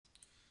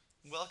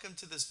Welcome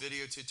to this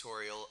video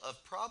tutorial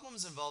of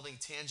problems involving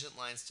tangent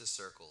lines to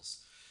circles.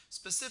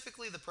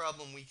 Specifically the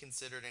problem we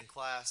considered in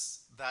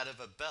class, that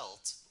of a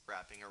belt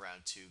wrapping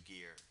around two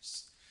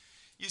gears.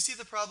 You see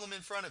the problem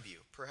in front of you.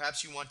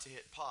 Perhaps you want to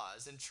hit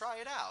pause and try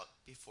it out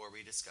before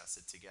we discuss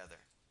it together.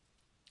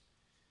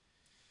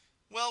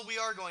 Well, we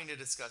are going to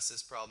discuss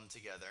this problem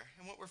together,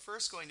 and what we're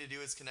first going to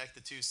do is connect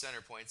the two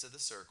center points of the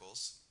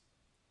circles.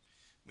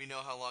 We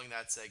know how long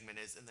that segment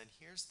is, and then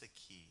here's the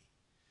key.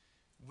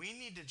 We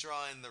need to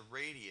draw in the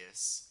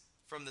radius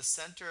from the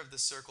center of the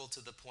circle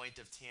to the point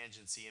of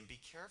tangency, and be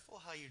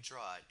careful how you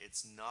draw it.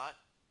 It's not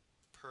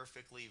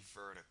perfectly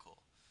vertical.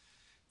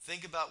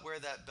 Think about where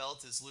that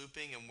belt is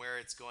looping and where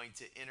it's going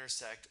to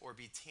intersect or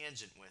be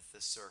tangent with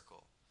the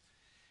circle.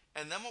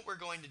 And then what we're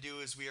going to do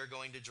is we are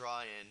going to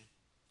draw in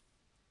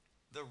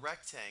the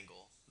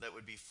rectangle that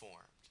would be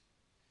formed.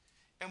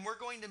 And we're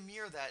going to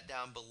mirror that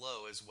down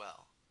below as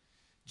well.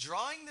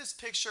 Drawing this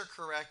picture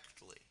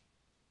correctly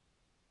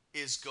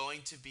is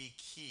going to be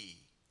key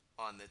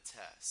on the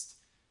test.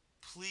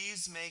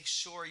 Please make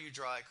sure you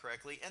draw it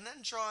correctly, and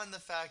then draw in the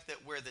fact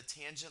that where the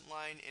tangent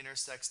line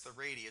intersects the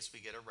radius we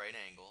get a right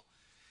angle,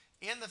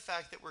 and the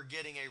fact that we're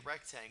getting a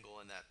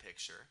rectangle in that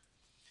picture.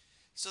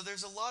 So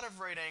there's a lot of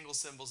right angle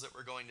symbols that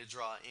we're going to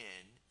draw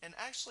in, and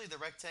actually the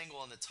rectangle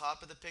on the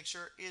top of the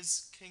picture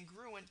is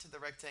congruent to the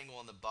rectangle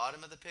on the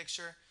bottom of the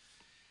picture.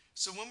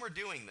 So when we're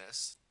doing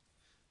this,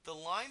 the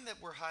line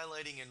that we're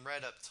highlighting in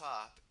red up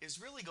top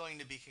is really going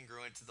to be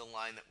congruent to the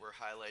line that we're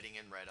highlighting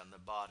in red on the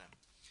bottom.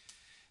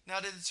 Now,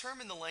 to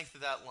determine the length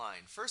of that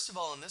line, first of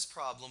all, in this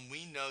problem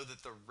we know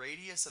that the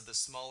radius of the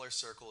smaller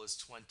circle is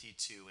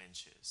 22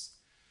 inches.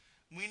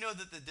 We know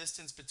that the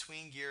distance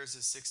between gears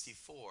is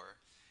 64,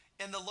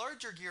 and the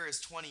larger gear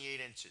is 28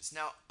 inches.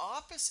 Now,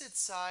 opposite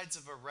sides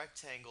of a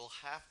rectangle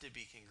have to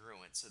be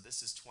congruent, so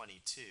this is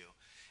 22.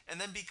 And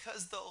then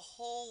because the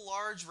whole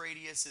large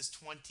radius is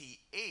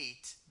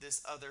 28, this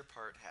other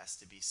part has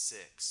to be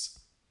 6.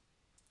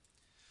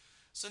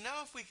 So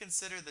now if we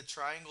consider the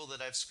triangle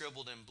that I've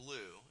scribbled in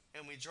blue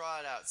and we draw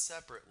it out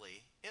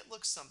separately, it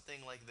looks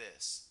something like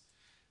this,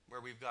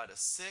 where we've got a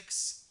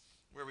 6,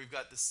 where we've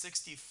got the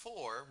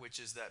 64, which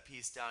is that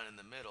piece down in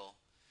the middle,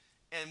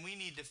 and we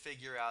need to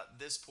figure out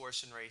this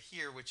portion right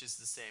here, which is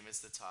the same as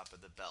the top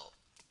of the belt.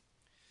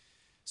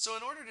 So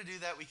in order to do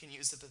that, we can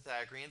use the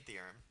Pythagorean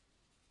theorem.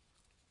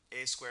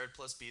 A squared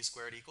plus b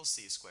squared equals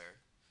c squared.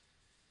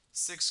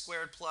 6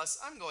 squared plus,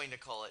 I'm going to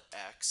call it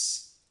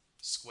x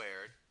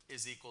squared,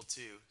 is equal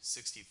to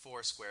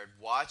 64 squared.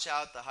 Watch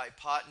out, the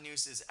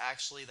hypotenuse is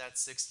actually that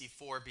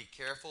 64. Be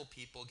careful,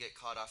 people get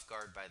caught off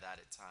guard by that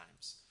at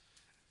times.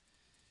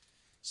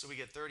 So we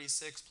get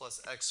 36 plus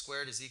x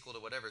squared is equal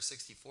to whatever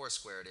 64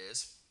 squared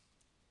is.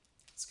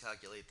 Let's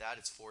calculate that.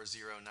 It's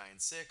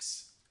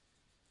 4096.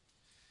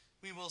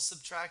 We will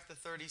subtract the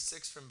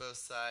 36 from both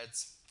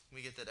sides.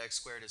 We get that x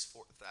squared is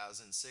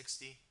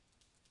 4060.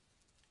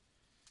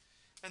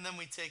 And then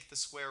we take the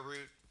square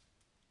root,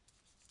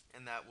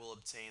 and that will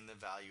obtain the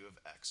value of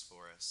x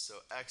for us.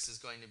 So x is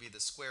going to be the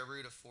square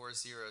root of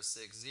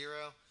 4060,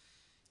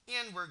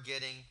 and we're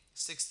getting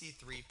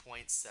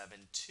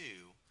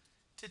 63.72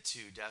 to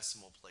 2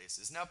 decimal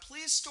places. Now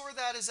please store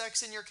that as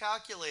x in your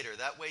calculator.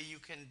 That way you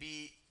can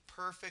be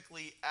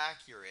perfectly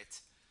accurate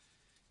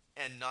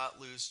and not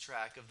lose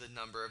track of the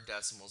number of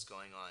decimals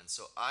going on.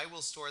 So I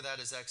will store that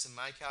as x in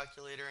my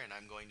calculator, and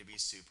I'm going to be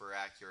super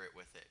accurate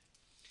with it.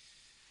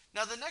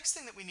 Now the next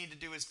thing that we need to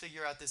do is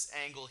figure out this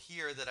angle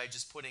here that I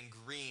just put in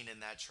green in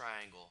that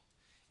triangle.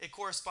 It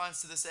corresponds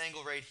to this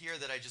angle right here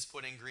that I just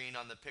put in green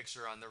on the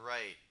picture on the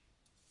right.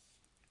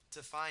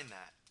 To find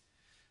that,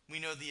 we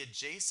know the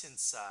adjacent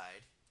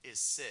side is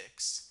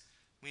 6.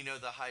 We know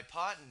the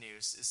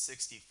hypotenuse is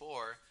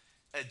 64.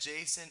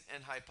 Adjacent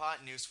and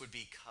hypotenuse would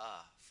be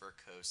ka for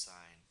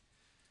cosine.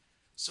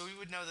 So we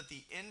would know that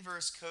the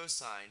inverse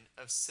cosine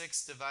of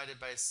 6 divided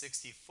by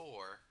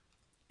 64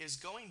 is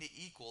going to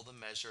equal the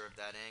measure of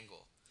that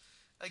angle.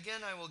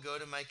 Again, I will go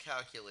to my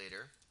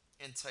calculator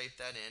and type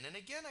that in. And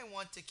again, I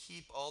want to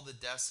keep all the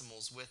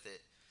decimals with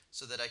it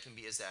so that I can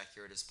be as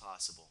accurate as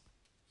possible.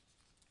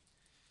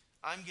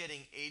 I'm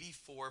getting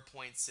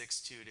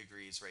 84.62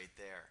 degrees right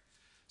there.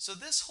 So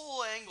this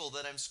whole angle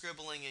that I'm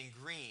scribbling in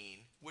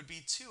green would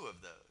be 2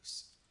 of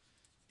those.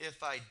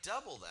 If I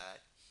double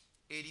that,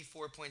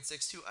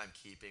 84.62, I'm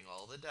keeping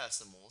all the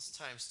decimals,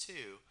 times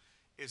 2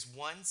 is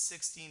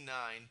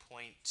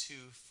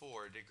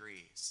 169.24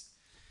 degrees.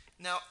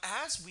 Now,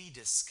 as we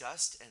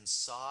discussed and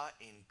saw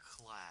in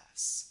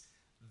class,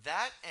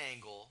 that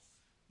angle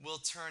will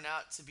turn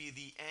out to be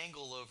the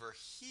angle over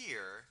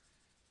here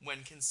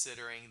when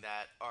considering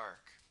that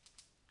arc.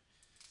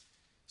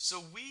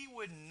 So we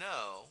would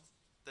know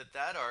that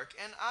that arc,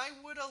 and I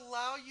would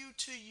allow you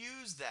to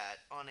use that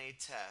on a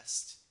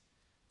test,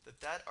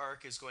 that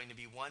arc is going to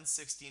be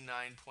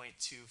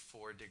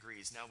 169.24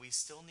 degrees. Now we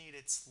still need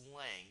its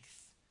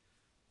length,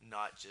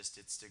 not just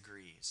its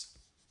degrees.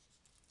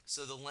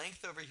 So the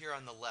length over here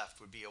on the left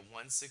would be a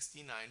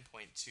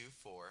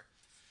 169.24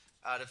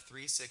 out of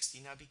 360.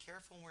 Now be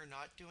careful, we're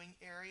not doing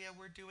area,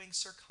 we're doing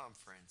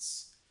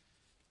circumference.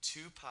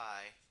 2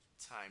 pi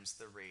times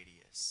the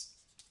radius.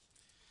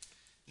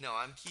 Now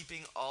I'm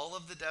keeping all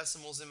of the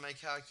decimals in my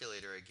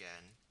calculator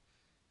again,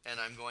 and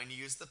I'm going to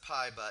use the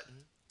pi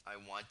button. I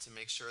want to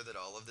make sure that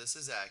all of this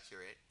is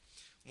accurate.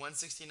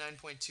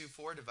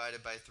 169.24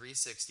 divided by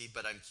 360,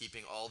 but I'm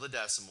keeping all the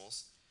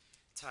decimals,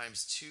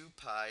 times 2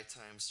 pi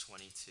times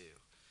 22.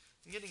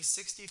 I'm getting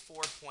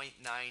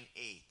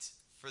 64.98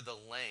 for the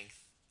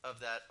length of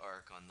that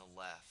arc on the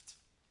left.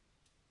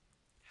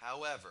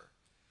 However,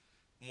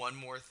 one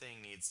more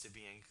thing needs to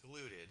be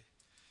included,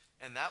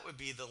 and that would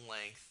be the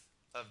length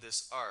of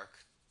this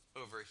arc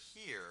over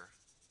here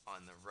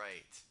on the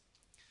right.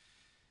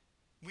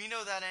 We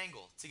know that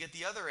angle. To get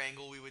the other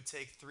angle, we would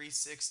take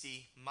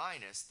 360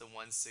 minus the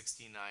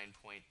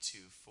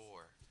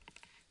 169.24.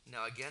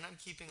 Now again, I'm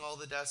keeping all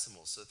the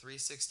decimals, so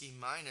 360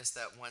 minus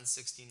that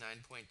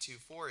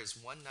 169.24 is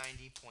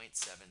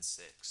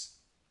 190.76.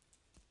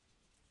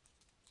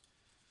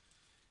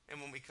 And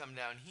when we come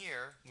down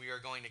here, we are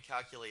going to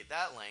calculate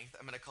that length.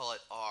 I'm going to call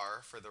it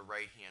r for the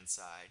right-hand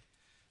side.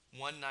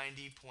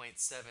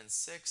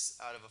 190.76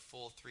 out of a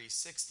full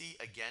 360,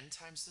 again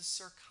times the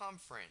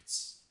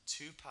circumference,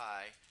 2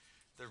 pi.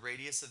 The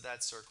radius of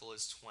that circle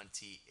is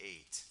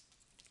 28.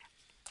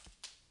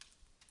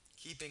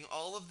 Keeping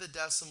all of the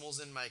decimals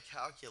in my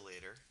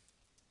calculator,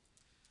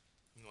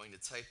 I'm going to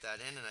type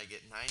that in and I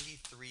get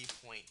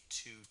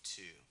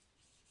 93.22.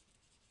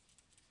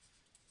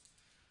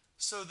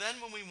 So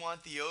then when we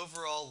want the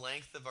overall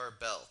length of our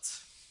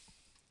belt,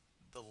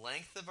 the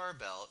length of our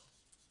belt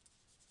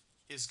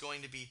is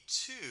going to be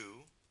 2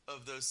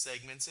 of those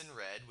segments in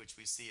red, which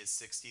we see as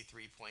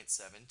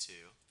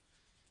 63.72.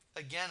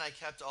 Again, I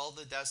kept all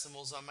the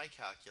decimals on my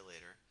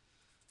calculator.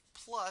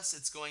 Plus,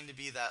 it's going to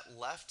be that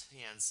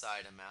left-hand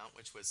side amount,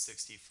 which was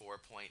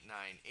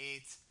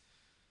 64.98.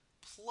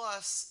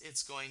 Plus,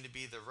 it's going to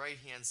be the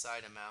right-hand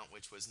side amount,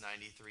 which was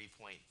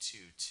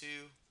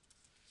 93.22.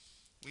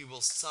 We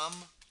will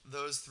sum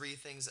those three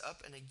things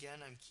up, and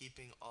again, I'm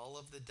keeping all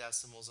of the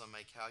decimals on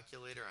my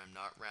calculator. I'm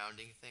not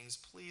rounding things.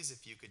 Please,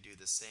 if you could do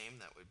the same,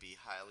 that would be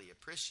highly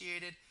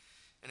appreciated,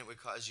 and it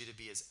would cause you to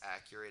be as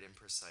accurate and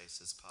precise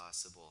as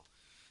possible.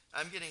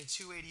 I'm getting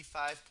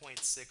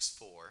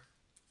 285.64.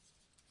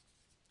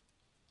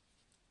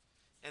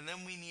 And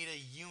then we need a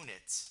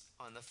unit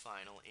on the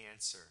final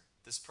answer.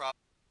 This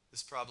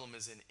problem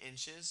is in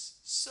inches,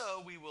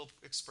 so we will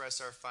express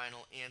our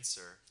final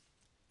answer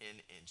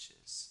in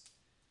inches.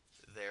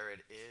 There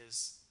it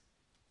is,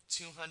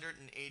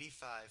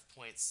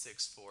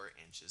 285.64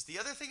 inches. The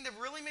other thing to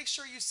really make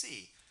sure you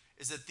see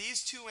is that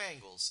these two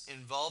angles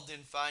involved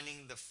in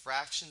finding the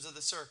fractions of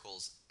the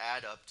circles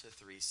add up to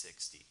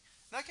 360.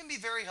 And that can be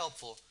very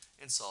helpful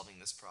in solving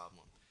this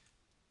problem.